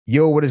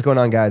Yo, what is going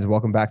on, guys?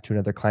 Welcome back to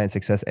another client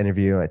success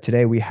interview.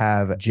 Today we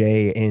have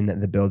Jay in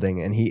the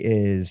building, and he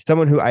is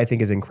someone who I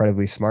think is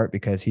incredibly smart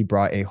because he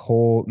brought a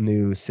whole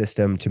new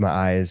system to my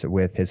eyes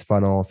with his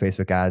funnel,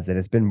 Facebook ads, and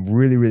it's been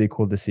really, really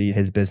cool to see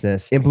his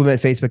business implement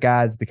Facebook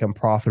ads, become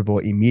profitable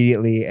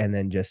immediately, and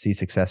then just see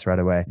success right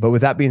away. But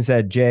with that being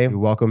said, Jay,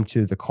 welcome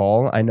to the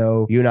call. I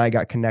know you and I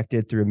got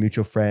connected through a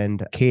mutual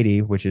friend,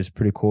 Katie, which is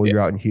pretty cool. Yeah.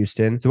 You're out in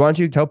Houston. So why don't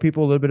you tell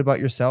people a little bit about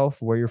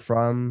yourself, where you're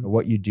from,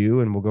 what you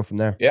do, and we'll go from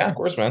there. Yeah, of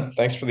course, man.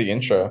 Thanks for the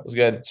intro. It was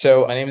good.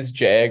 So my name is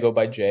Jay. I go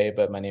by Jay,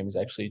 but my name is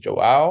actually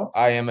Joao.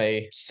 I am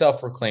a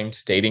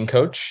self-proclaimed dating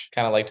coach.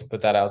 Kind of like to put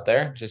that out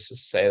there just to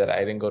say that I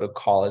didn't go to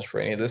college for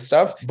any of this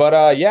stuff.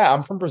 But yeah,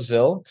 I'm from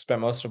Brazil.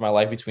 Spent most of my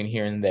life between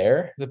here and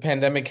there. The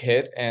pandemic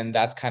hit, and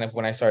that's kind of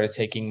when I started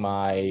taking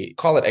my,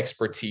 call it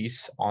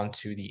expertise,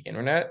 onto the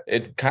internet.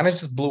 It kind of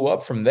just blew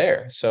up from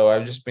there. So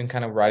I've just been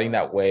kind of riding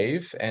that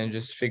wave and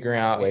just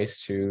figuring out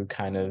ways to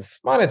kind of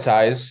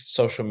monetize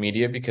social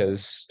media,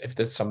 because if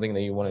that's something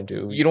that you want to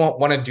do, you don't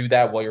want to do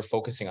that while you're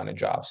focusing on a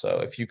job. So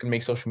if you can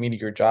make social media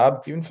your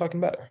job, even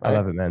fucking better. I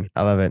love it, man.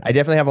 I love it. I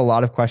definitely have a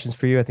lot of questions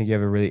for you. I think you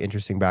have a really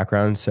interesting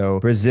background. So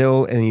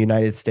Brazil and the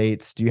United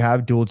States, do you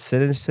have dual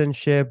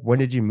citizenship? When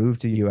did you move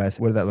to the US?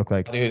 What did that look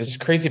like? Dude, it's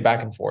crazy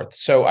back and forth.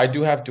 So I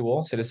do have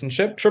dual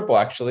citizenship, triple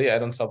actually. I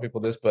don't tell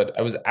people this, but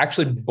I was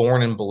actually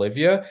born in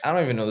Bolivia. I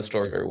don't even know the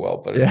story very well,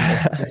 but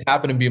Yeah. it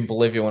happened to be in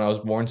Bolivia when I was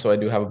born. So I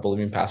do have a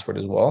Bolivian passport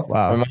as well.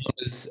 My Wow. mom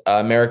is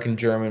American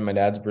German. My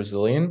dad's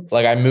Brazilian.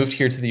 Like I moved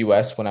here to the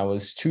US when I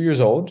was 2 years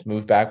old,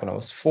 moved back when I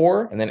was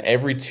 4. And then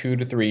every 2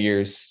 to 3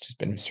 years, just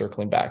been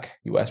circling back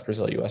US,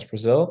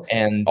 Brazil.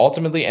 And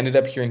ultimately ended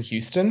up here in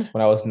Houston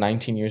when I was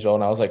 19 years old.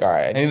 And I was like, all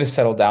right, I need to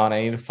settle down.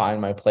 I need to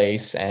find my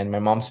place. And my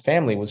mom's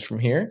family was from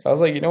here. So I was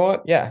like, you know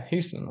what? Yeah,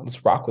 Houston,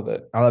 let's rock with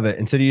it. I love it.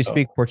 And so do you So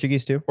speak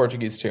Portuguese too?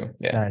 Portuguese too.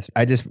 Yeah. Nice.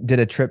 I just did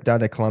a trip down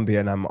to Colombia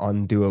and I'm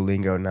on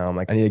Duolingo now. I'm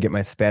like, I need to get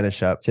my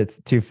Spanish up.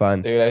 It's too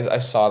fun. Dude, I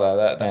saw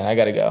that. Man, I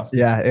gotta go.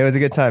 Yeah, it was a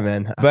good time,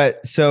 man.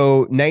 But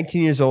so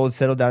 19 years old,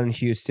 settled down in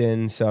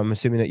Houston. So I'm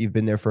assuming that you've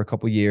been there for a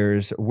couple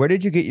years. Where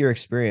did you get your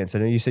experience? I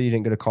know you said you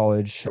didn't go to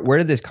college. Where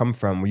did this come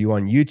from? Were you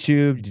on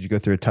YouTube? Did you go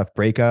through a tough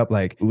breakup?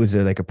 Like, was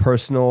there like a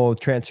personal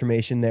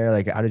transformation there?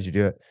 Like, how did you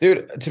do it?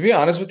 Dude, to be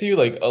honest with you,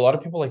 like a lot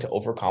of people like to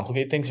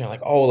overcomplicate things. You're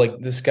like, oh, like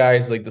this guy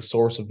is like the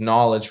source of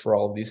knowledge for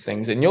all of these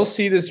things. And you'll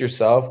see this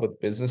yourself with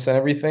business and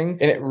everything.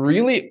 And it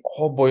really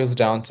all boils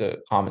down to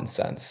common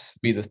sense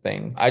be the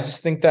thing. I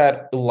just think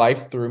that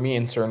life threw me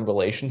in certain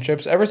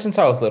relationships. Ever since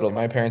I was little,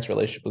 my parents'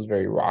 relationship was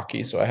very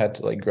rocky. So I had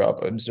to like grow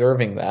up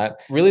observing that.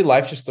 Really,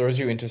 life just throws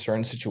you into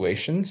certain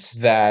situations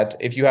that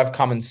if you have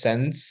common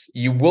sense,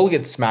 you will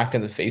get smacked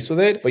in the face with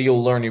it, but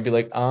you'll learn. You'll be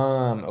like,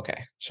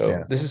 okay. So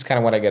Yeah. this is kind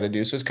of what I got to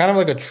do. So it's kind of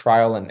like a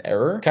trial and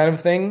error kind of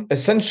thing.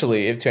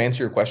 Essentially, if to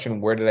answer your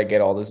question, where did I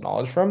get all this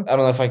knowledge from? I don't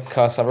know if I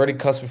cuss. I've already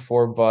cussed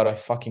before, but I'm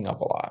fucking up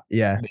a lot.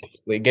 Yeah.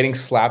 Basically, getting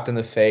slapped in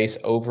the face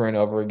over and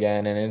over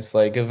again. And it's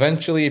like,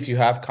 eventually, if you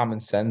have common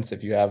sense,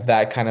 if you have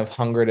that kind of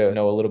hunger to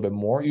know a little bit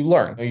more, you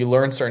learn. You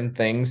learn certain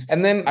things.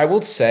 And then I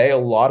will say a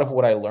lot of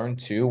what I learned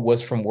too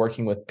was from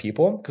working with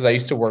people, because I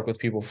used to work with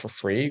people for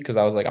free because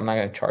I was like, I'm not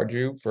going to charge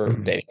you for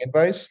dating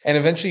advice. And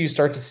eventually you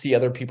start to see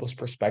other people's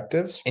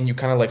perspectives and you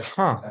kind of like,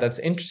 that's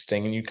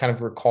interesting. And you kind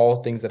of recall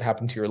things that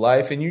happened to your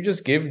life and you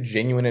just give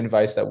genuine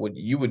advice that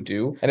you would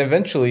do. And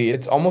eventually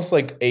it's almost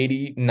like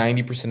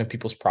 80-90% of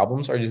people's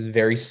problems are just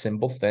very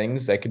simple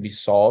things that could be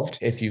solved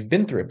if you've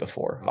been through it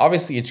before.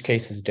 Obviously each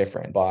case is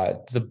different,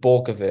 but the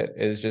bulk of it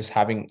is just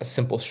having a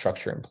simple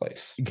structure in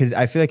place. Because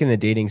I feel like in the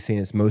dating scene,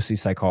 it's mostly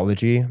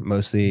psychology,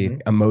 mostly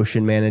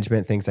emotion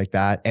management, things like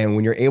that. And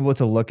when you're able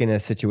to look in a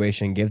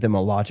situation, give them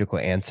a logical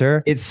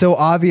answer, it's so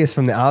obvious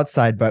from the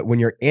outside, but when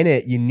you're in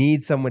it, you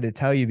need someone to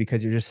tell you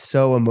because you're just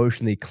so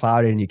emotionally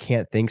clouded and you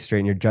can't think straight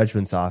and your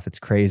judgment's off. It's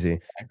crazy.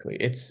 Exactly.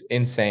 It's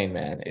insane,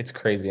 man. It's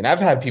crazy. And I've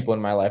had people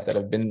in my life that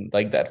have been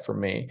like that for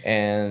me.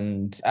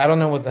 And I don't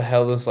know what the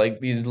hell this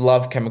like these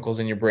love chemicals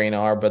in your brain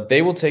are, but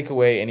they will take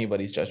away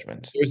anybody's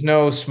judgment. There's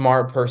no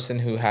smart person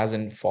who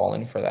hasn't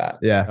fallen for that.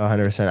 Yeah,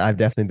 100%. I've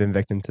definitely been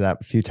victim to that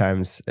a few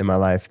times in my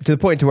life, to the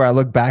point to where I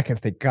look back and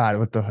think, God,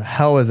 what the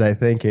hell was I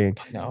thinking?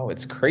 No,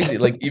 it's crazy.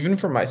 Like even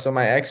for my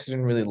ex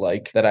didn't really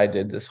like that I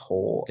did this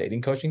whole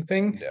dating coaching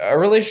thing. Our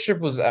relationship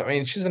was, I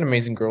mean, she's an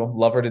amazing girl,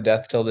 love her to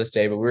death till this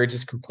day, but we were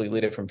just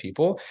completely different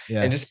people.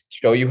 Yeah. And just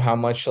show you how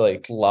much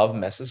like love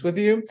messes with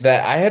you,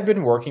 that I had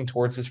been working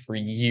towards this for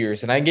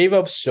years and I gave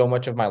up so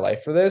much of my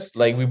life for this.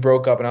 Like we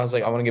broke up and I was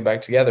like, I want to get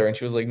back together. And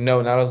she was like,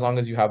 no, not as long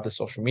as you have the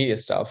social media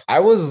stuff. I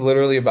was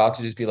literally about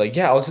to just be like,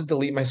 yeah, I'll just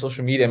delete my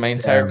social media and my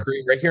entire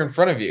career right here in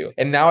front of you.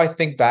 And now I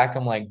think back,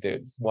 I'm like,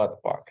 dude, what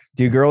the fuck?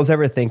 Do girls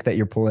ever think that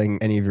you're pulling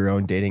any of your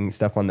own dating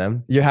stuff on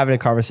them? You're having a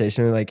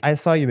conversation like, I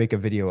saw you make a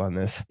video on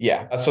this.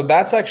 Yeah. So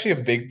that's actually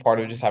a big part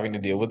of just having to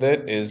deal with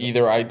it, is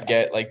either I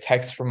get like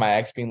texts from my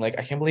ex being like,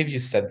 I can't believe you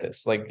said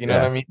this. Like, you know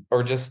what I mean?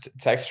 Or just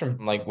texts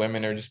from like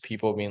women or just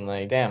people being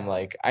like, damn,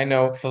 like I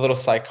know the little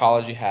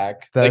psychology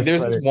hack. Like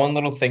there's this one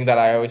little thing that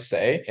I always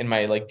say in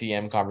my like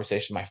DM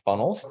conversation, my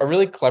funnels, a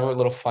really clever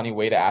little funny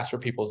way to ask for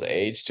people's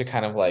age to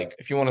kind of like,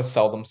 if you want to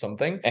sell them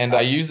something. And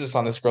I used this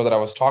on this girl that I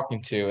was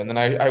talking to. And then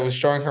I was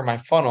showing her my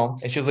funnel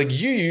and she was like,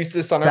 you used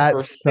this on our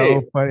first That's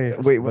date. so funny.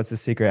 Wait, what's the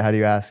secret? How do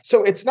you ask?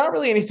 So it's not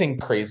really anything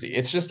crazy.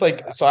 It's just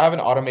like, so I have an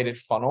automated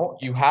funnel.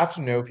 You have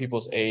to know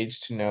people's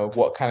age to know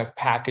what kind of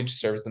package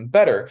serves them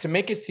better. To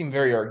make it seem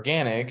very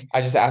organic,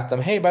 I just ask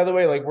them, hey, by the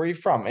way, like, where are you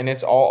from? And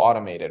it's all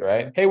automated,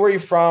 right? Hey, where are you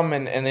from?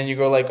 And then you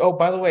go like, oh,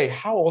 by the way,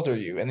 how old are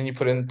you? And then you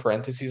put in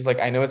parentheses, like,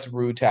 I know it's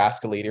rude to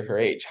ask a lady her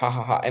age. Ha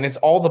ha ha. And it's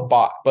all the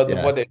bot. But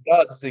Yeah. what it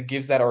does is it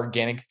gives that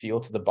organic feel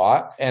to the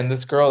bot. And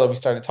this girl that we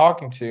started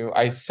talking to,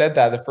 I said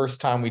that the first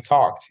time we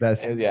talked. Yeah,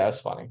 it's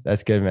funny.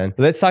 That's good, man.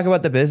 Let's talk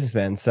about the business,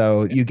 man.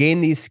 So you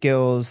gained these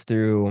skills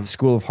through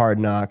School of Hard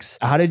Knocks.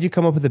 How did you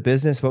come up with the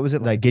business? What was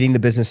it like getting the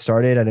business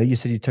started? I know you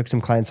said you took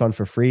some clients on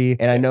for free.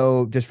 And I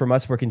know just from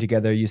us working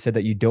together, you said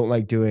that you don't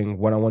like doing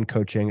one-on-one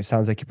coaching. It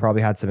sounds like you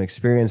probably had some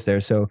experience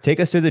there. So take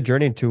us through the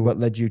journey to what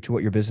led you to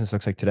what your business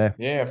looks like today.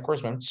 Yeah, of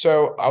course, man.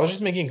 So I was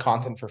just making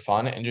content for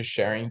fun and just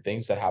sharing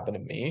things that happened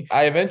to me.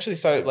 I eventually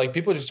started, like,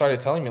 people just started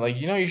telling me, like,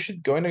 you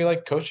should go into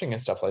like coaching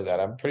and stuff like that.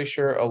 I'm pretty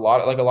sure a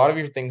lot of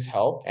your things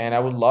help. And I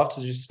would love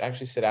to just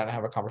actually sit down and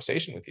have a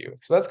conversation with you.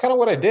 So that's kind of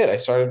what I did. I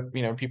started,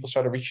 people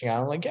started reaching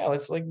out. I'm like, yeah,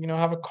 let's like,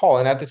 have a call.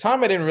 And at the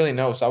time I didn't really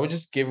know. So I would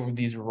just give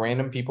these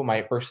random people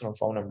my personal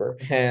phone number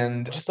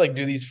and just like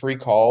do these free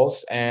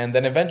calls. And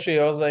then eventually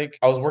I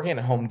was working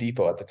at Home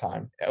Depot at the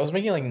time. I was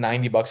making like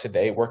 $90 a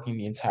day working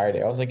the entire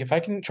day. I was like, if I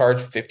can charge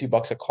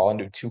 $50 a call and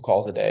do 2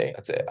 calls a day,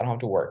 that's it. I don't have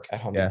to work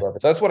at Home Depot.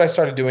 So that's what I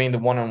started doing, the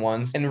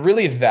one-on-ones. And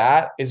really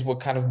that is what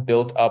kind of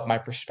built up my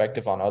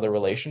perspective on other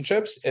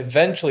relationships.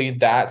 Eventually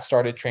that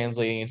started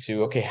translating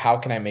into, okay, how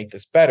can I make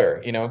this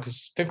better?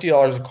 Because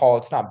 $50 a call,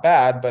 it's not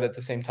bad, but at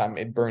the same time,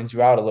 it burns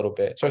you out a little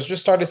bit. So I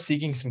just started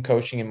seeking some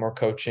coaching and more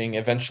coaching,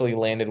 eventually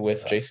landed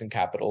with Jason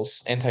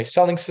Capital's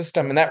anti-selling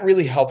system. And that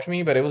really helped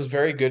me, but it was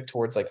very good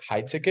towards like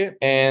high ticket.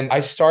 And I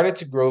started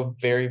to grow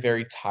very,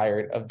 very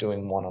tired of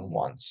doing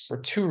one-on-ones for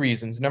 2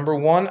 reasons. Number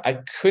one, I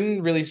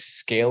couldn't really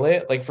scale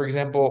it. Like, for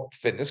example,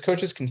 fitness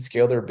coaches can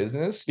scale their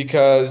business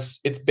because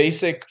it's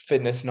basic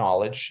fitness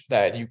knowledge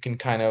that you can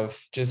kind of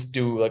just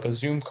do like a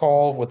Zoom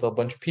call with a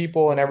bunch of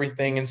people and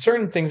everything. And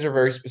certain things are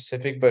very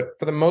specific, but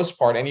for the most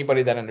part,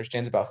 anybody that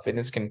understands about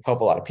fitness can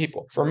help a lot of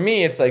people. For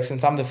me, it's like,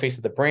 since I'm the face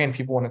of the brand,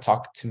 people want to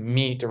talk to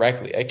me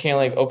directly. I can't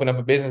like open up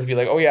a business and be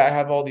like, oh yeah, I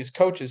have all these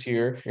coaches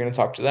here. You're going to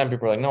talk to them.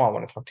 People are like, no, I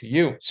want to talk to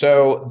you.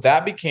 So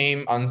that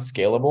became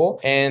unscalable.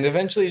 And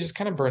eventually it just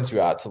kind of burns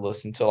you out to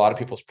listen to a lot of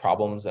people's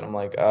problems. And I'm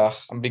like,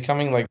 I'm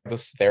becoming like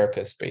this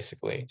therapist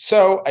basically.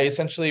 So I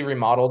essentially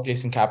remodeled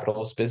Jason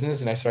Capital's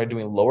business and I started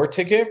doing lower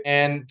ticket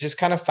and just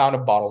kind of found a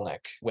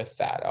bottleneck with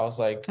that. I was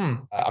like,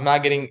 I'm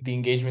not getting the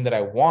engagement that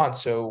I want.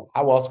 So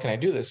how else can I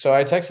do this? So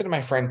I texted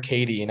my friend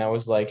Katie and I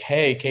was like,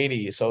 hey,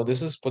 Katie, so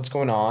this is what's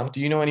going on.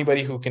 Do you know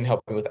anybody who can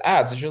help me with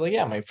ads? And she's like,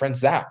 yeah, my friend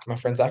Zach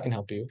can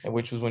help you. And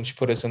which was when she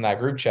put us in that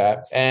group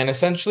chat. And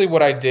essentially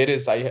what I did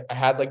is I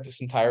had like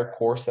this entire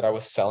course that I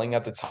was selling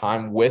at the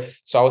time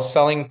so I was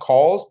selling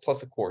calls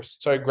plus a course.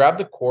 So I grabbed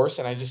the course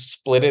and I just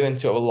split it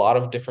into a lot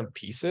of different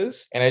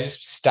pieces and I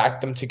just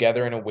stacked them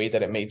together in a way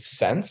that it made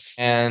sense.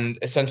 And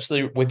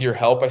essentially with your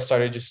help, I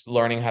started just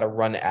learning how to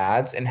run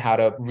ads and how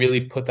to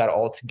really put that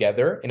all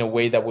together in a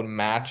way that would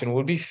match and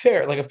would be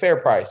fair, like a fair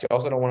price. You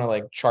also don't want to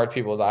like charge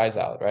people's eyes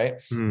out, right?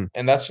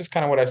 And that's just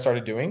kind of what I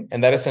started doing.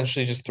 And that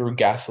essentially just threw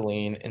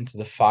gasoline into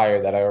the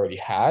fire that I already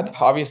had.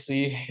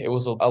 Obviously, it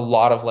was a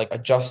lot of like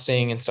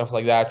adjusting and stuff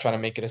like that, trying to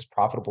make it as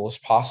profitable as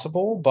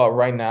possible. But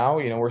right now,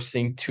 we're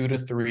seeing 2 to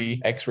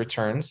 3x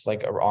returns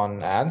like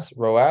on ads,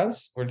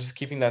 ROAS. We're just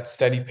keeping that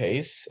steady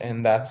pace.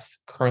 And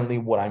that's currently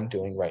what I'm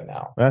doing right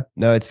now.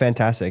 No, it's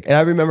fantastic. And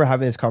I remember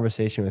having this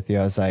conversation with you.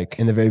 I was like,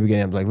 in the very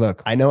beginning, I'm like,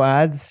 look, I know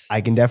ads.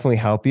 I can definitely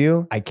help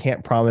you. I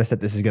can't promise that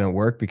this is going to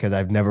work because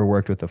I've never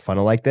worked with a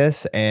funnel like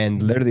this.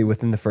 And literally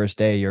within the first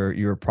day,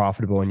 you're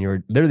profitable and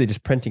you're literally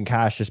just printing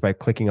cash just by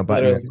clicking a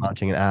button and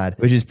launching an ad,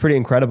 which is pretty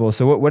incredible.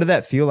 So what did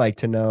that feel like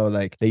to know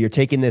like that you're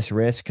taking this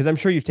risk? Because I'm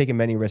sure you've taken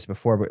many risks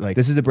before, but like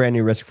this is a brand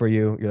new risk for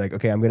you. You're like,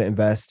 okay, I'm going to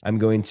invest. I'm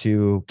going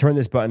to turn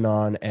this button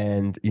on.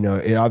 And,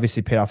 it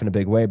obviously paid off in a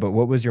big way. But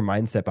what was your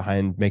mindset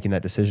behind making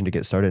that decision to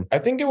get started? I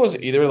think it was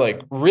either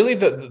like really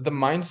the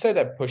mindset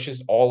that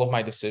pushes all of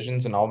my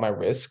decisions and all my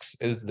risks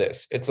is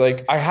this. It's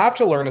like, I have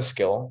to learn a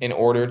skill in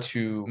order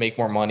to make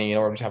more money, in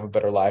order to have a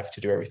better life,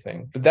 to do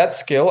everything. But that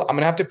skill, I'm going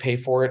to have to pay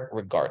for it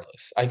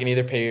regardless. I can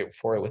either pay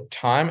for it with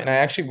time.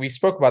 And we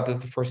spoke about this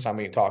the first time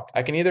we talked.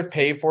 I can either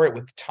pay for it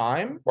with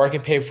time or I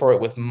can pay for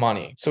it with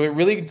money. So it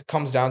really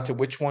comes down to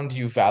which one do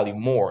you value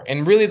more?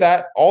 And really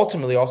that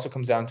ultimately also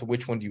comes down to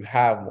which one do you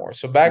have more?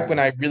 So back when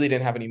I really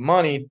didn't have any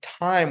money,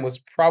 time was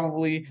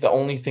probably the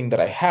only thing that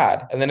I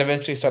had. And then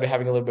eventually started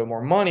having a little bit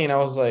more money. And I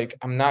was like,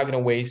 I'm not going to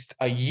waste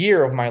a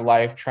year of my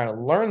life trying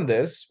to learn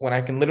this when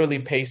I can literally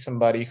pay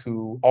somebody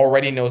who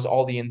already knows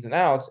all the ins and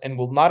outs and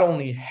will not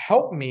only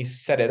help me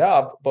set it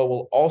up, but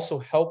will also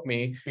help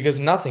me, because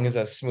nothing is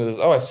as smooth as,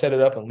 oh, I set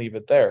it up and leave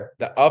it there.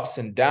 The ups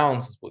and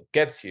downs is what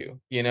gets you.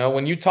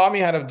 When you taught me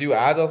how to do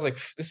ads, I was like,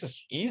 this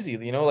is easy,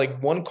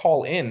 like one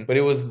call in, but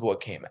it was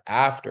what came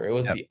after. It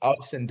was the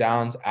ups and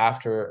downs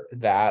after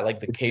that that, like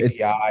the It's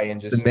KPI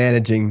and the just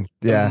managing.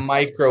 the Yeah.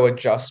 micro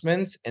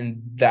adjustments,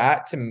 and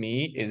that to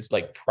me is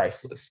like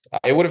priceless.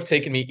 It would have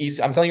taken me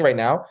easy. I'm telling you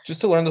right now,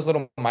 just to learn those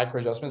little micro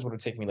adjustments would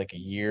have taken me like a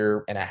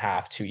year and a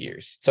half, 2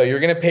 years. So you're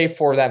gonna pay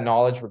for that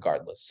knowledge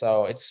regardless.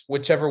 So it's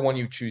whichever one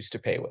you choose to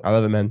pay with. I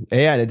love it, man.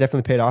 Yeah, and it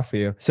definitely paid off for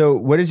you. So,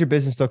 what does your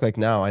business look like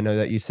now? I know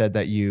that you said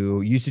that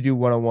you used to do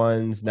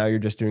one-on-ones. Now you're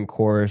just doing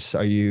course.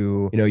 Are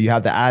you, you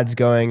have the ads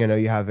going. I know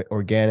you have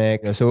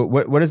organic. So,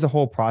 what is the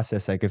whole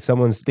process like? If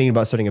someone's thinking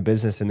about starting a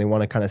business and they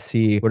want to kind of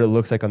see what it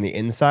looks like on the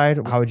inside,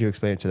 how would you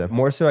explain it to them?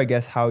 More so, I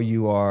guess, how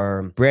you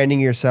are branding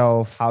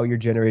yourself, how you're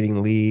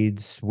generating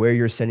leads, where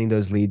you're sending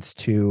those leads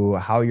to,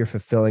 how you're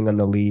fulfilling on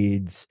the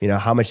leads.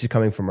 How much is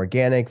coming from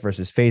organic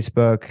versus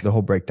Facebook, the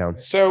whole breakdown.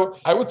 So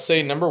I would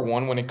say number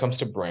one, when it comes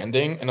to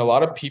branding, and a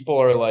lot of people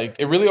are like,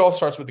 it really all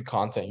starts with the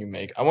content you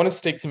make. I want to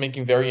stick to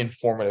making very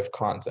informative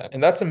content.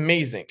 And that's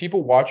amazing.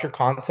 People watch your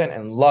content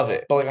and love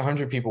it, but like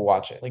 100 people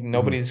watch it. Like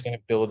nobody's going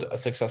to build a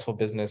successful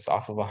business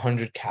off of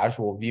 100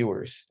 casual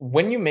viewers.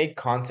 When you make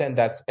content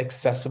that's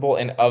accessible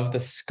and of the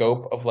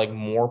scope of like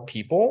more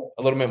people,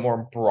 a little bit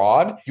more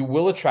broad, you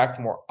will attract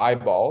more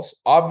eyeballs.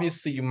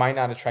 Obviously, you might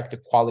not attract the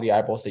quality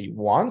eyeballs that you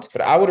want,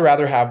 but I would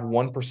rather have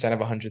 1% of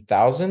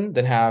 100,000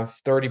 than have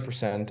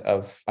 30%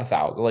 of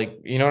 1,000. Like,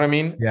 you know what I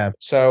mean? Yeah.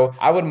 So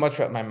I would much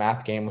rather, my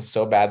math game was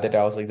so bad that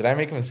I was like, did I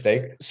make a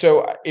mistake?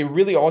 So it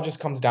really all just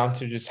comes down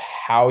to just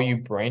how you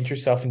brand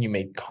yourself and you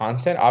make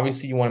content.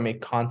 Obviously, you want to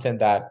make content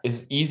that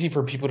is easy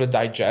for people to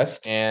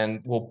digest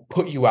and will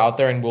put you out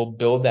there and will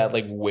build that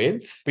like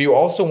width. But you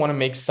also want to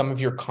make some of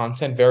your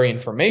content very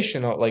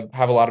informational, like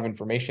have a lot of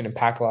information and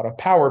pack a lot of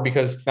power,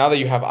 because now that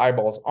you have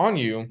eyeballs on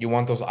you, you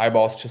want those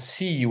eyeballs to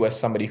see you as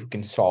somebody who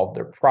can solve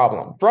their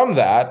problem. From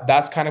that,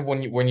 that's kind of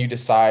when you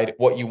decide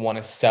what you want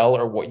to sell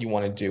or what you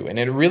want to do. And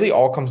it really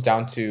all comes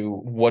down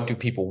to, what do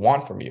people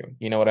want from you?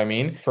 You know what I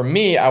mean? For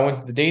me, I went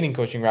to the dating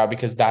coaching route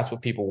because that's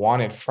what people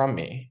wanted from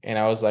me. And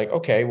I was like,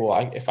 okay,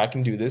 well, if I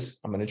can do this,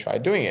 I'm going to try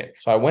doing it.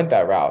 So I went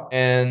that route.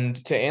 And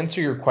to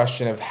answer your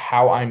question of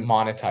how I'm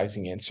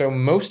monetizing it, so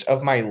most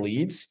of my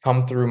leads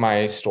come through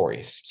my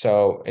stories.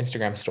 So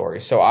Instagram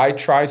stories. So I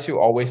try to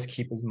always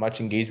keep as much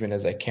engagement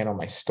as I can on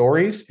my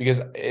stories,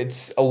 because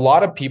it's a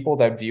lot of people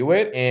that view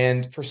it.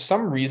 And for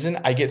some reason,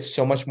 I get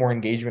so much more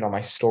engagement on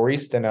my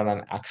stories than on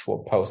an actual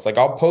post. Like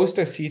I'll post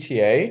a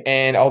CTA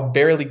and I'll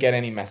barely get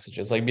any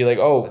messages. Like be like,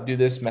 oh, do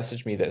this,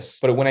 message me this.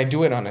 But when I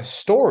do it on a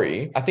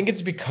story, I think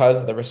it's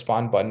because the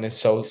respond button is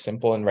so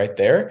simple and right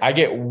there. I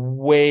get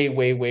way,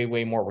 way, way,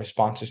 way more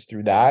responses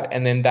through that.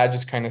 And then that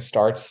just kind of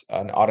starts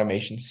an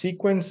automation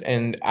sequence.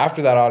 And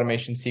after that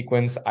automation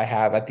sequence, I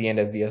have at the end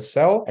of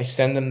VSL, I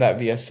send them that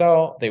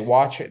VSL, they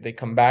watch it, they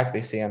come back,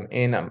 they say I'm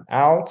in, I'm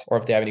out. Or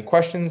if they have any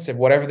questions, if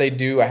whatever they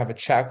do, I have a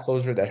chat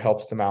closer that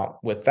helps them out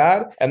with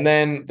that. And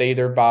then they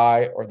either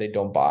buy or they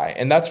don't buy.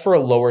 And that's for a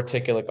lower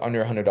ticket, like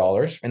under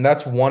 $100. And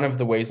that's one of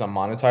the ways I'm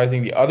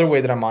monetizing. The other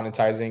way that I'm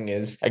monetizing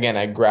is, again,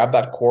 I grab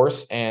that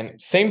course and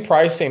same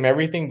price, same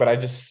everything, but I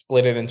just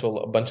split it into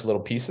a bunch of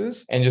little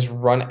pieces and just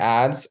run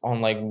ads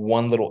on like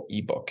one little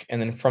ebook.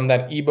 And then from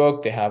that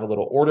ebook, they have a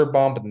little order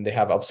bump, and then they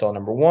have upsell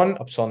number one,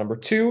 upsell number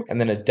two, and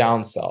then a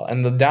downsell.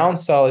 And the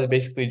downsell is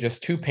basically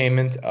just two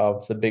payments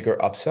of the bigger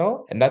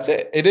upsell. And that's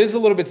it. It is a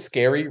little bit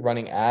scary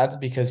running ads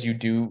because you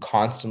do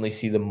constantly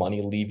see the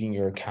money leaving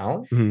your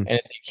account. And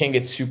you can't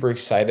get super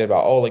excited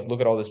about, oh, like,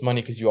 look at all this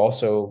money, because you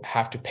also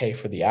have to pay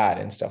for the ad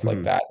and stuff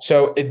like that.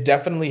 So it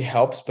definitely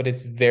helps, but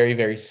it's very,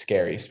 very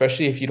scary,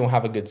 especially if you don't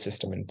have a good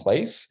system in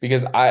place,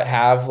 because I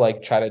have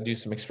like tried to do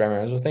some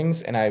experimental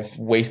things and I've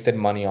wasted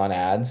money on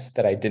ads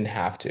that I didn't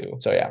have to.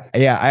 So yeah.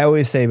 Yeah, I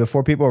always say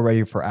before people are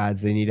ready for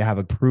ads, they need to have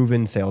a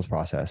proven sales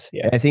process.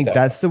 Yeah, and I think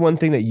definitely. that's the one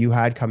thing that you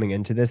had coming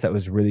into this that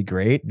was really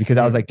great, because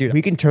I was like, dude,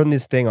 we can turn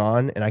this thing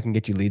on and I can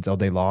get you leads all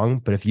day long.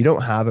 But if you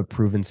don't have a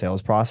proven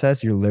sales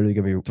process, you're literally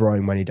going to be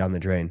throwing money down the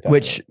drain,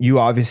 which you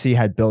obviously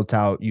had built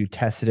out. You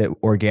tested it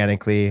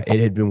organically. It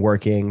had been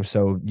working.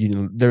 So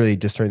you literally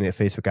just turning the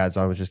Facebook ads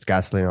on was just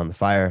gasoline on the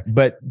fire.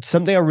 But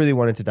something I really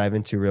wanted to dive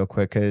into real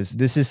quick, because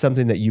this is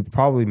something that you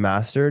probably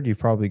mastered. You've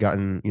probably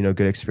gotten,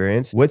 good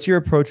experience. What's your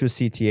approach with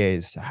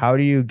CTAs? How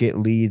do you get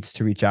leads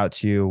to reach out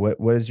to you?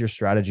 What is your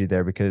strategy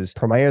there? Because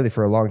primarily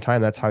for a long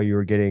time, that's how you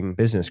were getting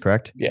business,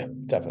 correct? Yeah,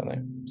 definitely.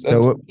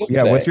 So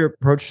what's your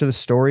approach to the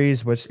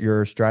stories? What's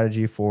your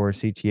strategy for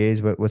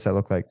CTAs? What's that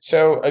look like?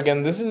 So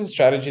again, this is a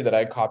strategy that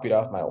I copied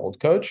off my old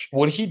coach.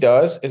 What he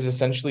does is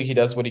essentially he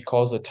does what he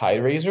calls a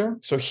tide raiser.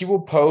 So he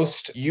will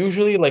post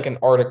usually like an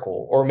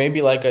article or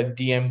maybe like a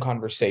DM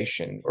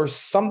conversation or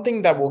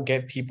something that will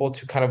get people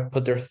to kind of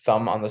put their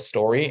thumb on the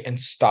story and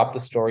stop the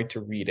story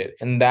to read it.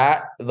 And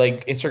that,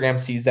 like, Instagram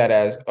sees that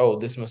as, oh,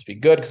 this must be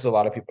good because a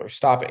lot of people are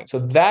stopping. So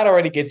that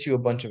already gets you a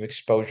bunch of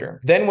exposure.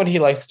 Then what he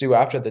likes to do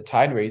after the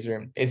tide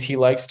raiser is he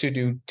likes to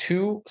do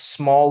two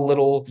small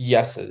little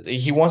yeses.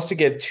 He wants to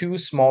get two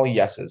small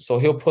yeses. So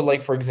he'll put,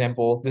 like, for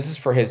example, this is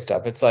for his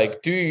stuff. It's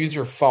like, do you use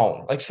your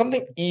phone? Like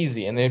something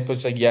easy. And then he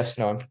puts like yes,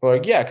 no. And people are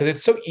like, yeah, because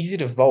it's so easy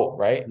to vote,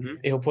 right?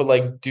 He'll put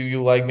like, do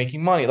you like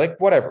making money? Like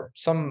whatever,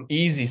 some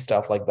easy stuff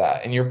stuff like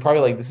that. And you're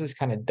probably like, this is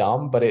kind of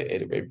dumb, but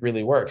it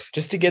really works.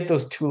 Just to get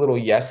those two little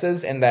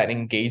yeses and that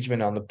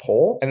engagement on the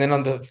poll. And then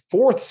on the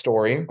fourth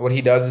story, what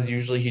he does is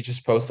usually he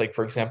just posts, like,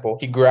 for example,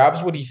 he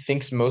grabs what he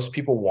thinks most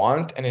people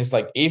want and is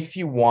like, if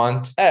you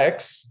want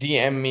X,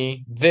 DM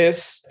me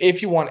this.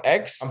 If you want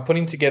X, I'm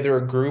putting together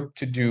a group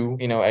to do,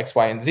 X,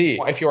 Y, and Z.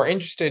 If you are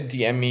interested,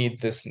 DM me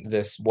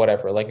this,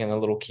 whatever, like in a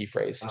little key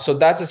phrase. So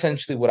that's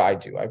essentially what I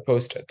do. I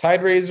post a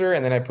tide raiser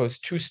and then I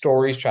post two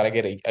stories, try to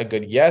get a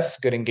good yes,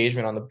 good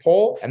engagement on the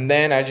poll. And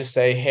then I just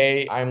say,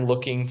 hey, I'm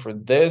looking for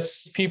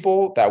this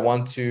people that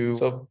want to.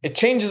 So it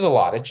changes a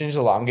lot.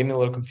 I'm getting a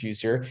little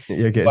confused here.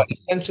 You're good. But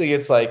essentially,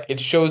 it's like, it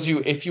shows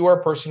you if you are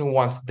a person who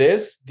wants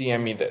this,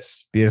 DM me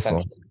this.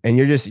 Beautiful. And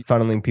you're just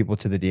funneling people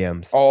to the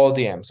DMs. All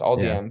DMs.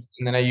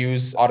 And then I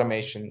use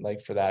automation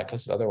like for that,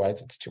 because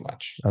otherwise it's too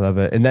much. I love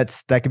it. And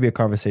that could be a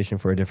conversation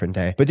for a different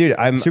day. But dude,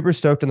 I'm super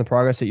stoked on the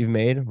progress that you've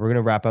made. We're going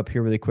to wrap up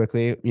here really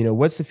quickly.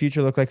 What's the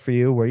future look like for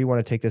you? Where do you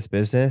want to take this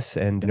business?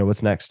 And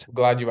what's next? I'm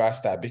glad you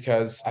asked that,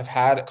 because I've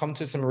come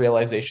to some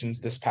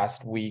realizations this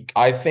past week.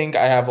 I think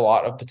I have a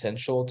lot of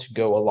potential to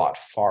go a lot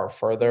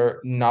further,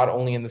 not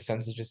only in the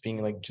sense of just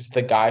being like just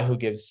the guy who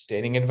gives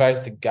dating advice,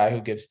 the guy who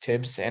gives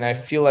tips. And I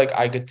feel like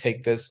I could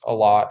take this a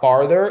lot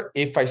farther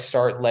if I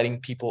start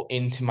letting people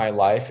into my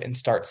life and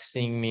start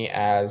seeing me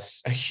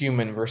as a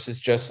human versus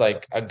just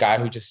like a guy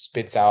who just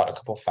spits out a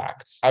couple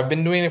facts. I've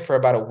been doing it for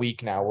about a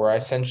week now, where I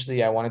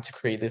wanted to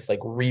create this like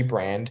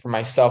rebrand for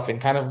myself and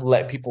kind of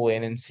let people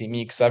in and see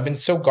me, because I've been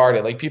so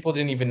guarded. Like, people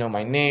didn't even know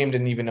my name,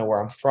 didn't even know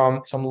where I'm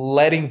from. So I'm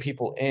letting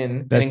people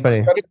in. That's and funny.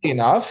 Incredibly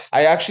enough,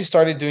 I actually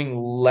started doing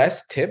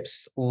less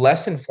tips,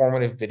 less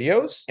informative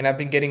videos, and I've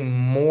been getting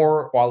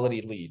more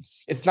quality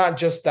leads. It's not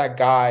just that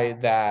guy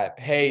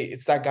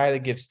it's that guy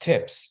that gives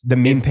tips. The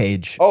meme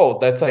page. Oh,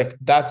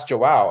 that's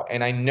Joao.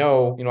 And I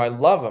know, I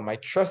love him. I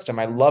trust him.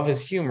 I love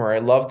his humor. I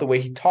love the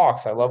way he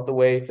talks. I love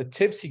the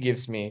tips he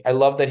gives me. I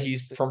love that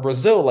he's from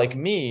Brazil like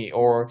me,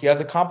 or he has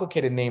a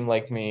complicated name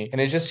like me.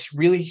 And it just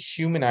really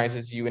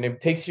humanizes you. And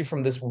it takes you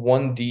from this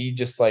 1D,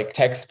 just like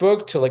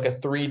textbook, to like a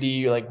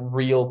 3D, like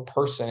real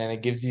person. And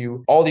it gives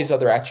you all these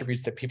other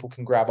attributes that people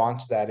can grab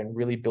onto that and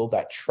really build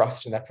that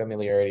trust and that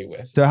familiarity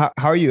with. So how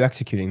are you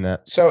executing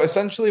that? So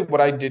essentially what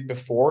I did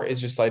before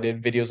is just I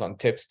did videos on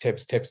tips.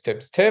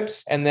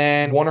 And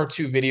then one or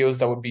two videos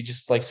that would be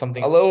just like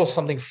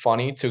something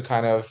funny to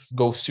kind of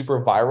go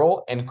super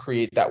viral and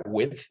create that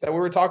width that we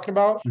were talking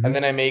about. Mm-hmm. And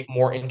then I make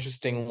more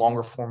interesting,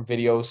 longer form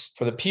videos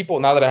for the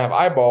people. Now that I have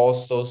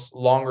eyeballs, those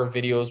longer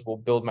videos will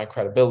build my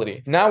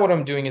credibility. Now what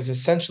I'm doing is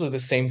essentially the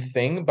same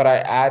thing, but I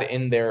add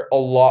in there a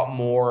lot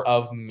more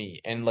of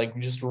me and like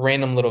just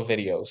random little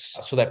videos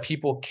so that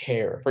people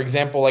care. For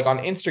example, like on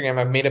Instagram,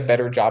 I've made a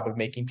better job of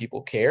making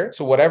people care.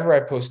 So whatever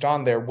I post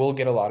on there will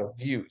get a lot of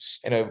views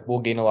and it will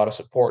gain a lot of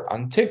support.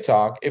 On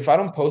TikTok, if I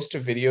don't post a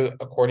video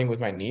according with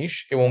my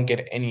niche, it won't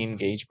get any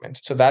engagement.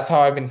 So that's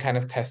how I've been kind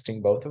of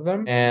testing both of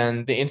them.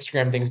 And the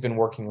Instagram thing's been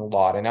working a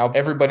lot. And now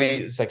everybody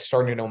is like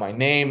starting to know my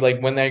name.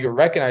 Like when they get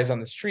recognized on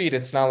the street,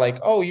 it's not like,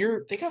 oh, I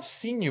think I've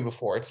seen you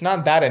before. It's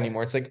not that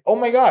anymore. It's like, oh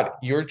my God,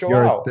 you're Joao.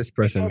 You're this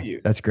person. I know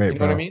you. That's great, You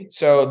know what I mean?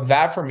 So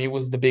that for me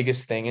was the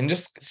biggest thing. And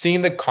just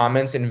seeing the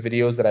comments and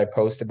videos that I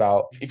post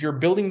about, if you're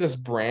building this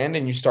brand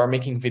and you start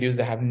making videos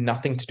that have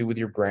nothing to do with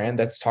your brand,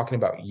 that's talking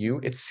about you,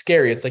 it's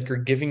scary. It's like you're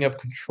giving up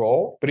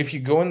control. But if you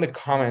go in the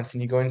comments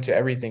and you go into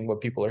everything,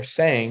 what people are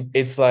saying,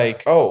 it's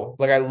like, oh,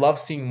 like I love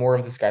seeing more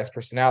of this guy's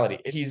personality.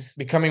 He's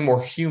becoming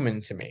more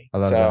human to me. I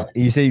love that.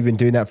 You say you've been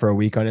doing that for a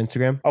week on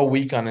Instagram? A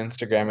week on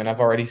Instagram, and I've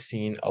already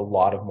seen a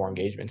lot of more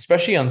engagement,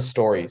 especially on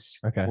stories,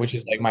 which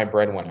is like my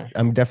breadwinner.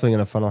 I'm definitely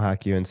going to funnel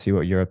hack you and see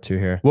what you're up to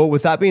here. Well,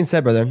 with that being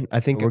said, brother, I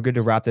think we're good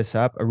to wrap this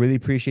up. I really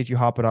appreciate you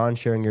hopping on,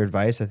 sharing your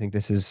advice. I think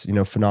this is,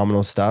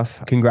 phenomenal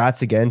stuff.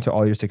 Congrats again to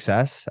all your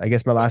success. I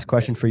guess my last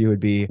question for you would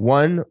be,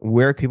 one,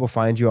 where can people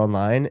find you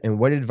online? And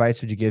what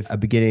advice would you give a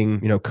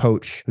beginning,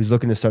 coach who's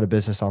looking to start a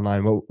business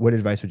online? What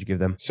advice would you give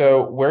them?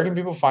 So where can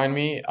people find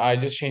me? I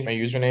just changed my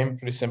username.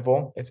 Pretty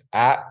simple. It's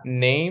at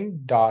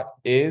name.is.joao.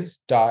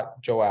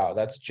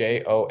 That's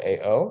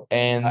Joao.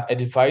 And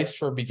advice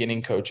for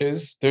beginning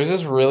coaches. There's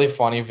this really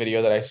funny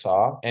video that I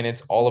saw, and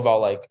it's all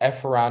about like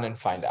F around and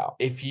find out.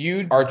 If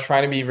you are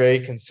trying to be very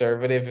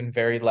conservative and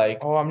very like,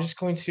 oh, I'm just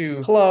going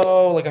to,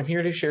 hello, like I'm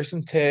here to share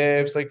some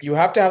tips. Like you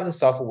have to have the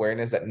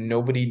self-awareness that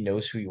nobody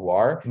knows who you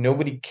are.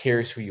 Nobody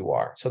cares who you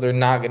are. So they're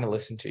not going to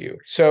listen to you.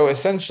 So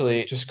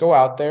essentially just go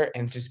out there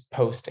and just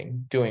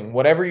posting, doing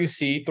whatever you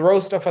see, throw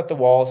stuff at the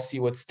wall, see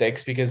what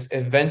sticks. Because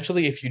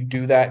eventually, if you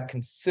do that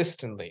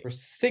consistently for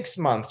 6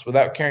 months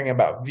without caring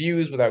about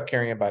views, without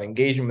caring about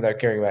engagement, without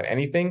caring about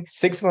anything,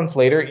 6 months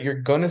later, you're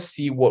going to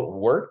see what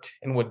worked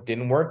and what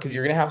didn't work, because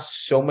you're going to have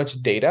so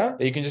much data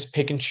that you can just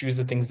pick and choose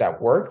the things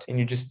that worked and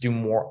you just do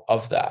more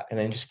of that. And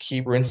then just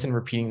keep rinse and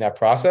repeating that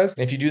process.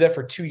 And if you do that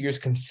for 2 years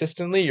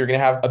consistently, you're going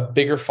to have a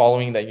bigger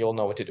following that you'll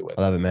know what to do with.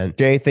 I love it, man.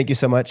 Jay, thank you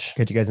so much.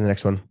 Catch you guys in the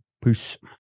next one. Peace.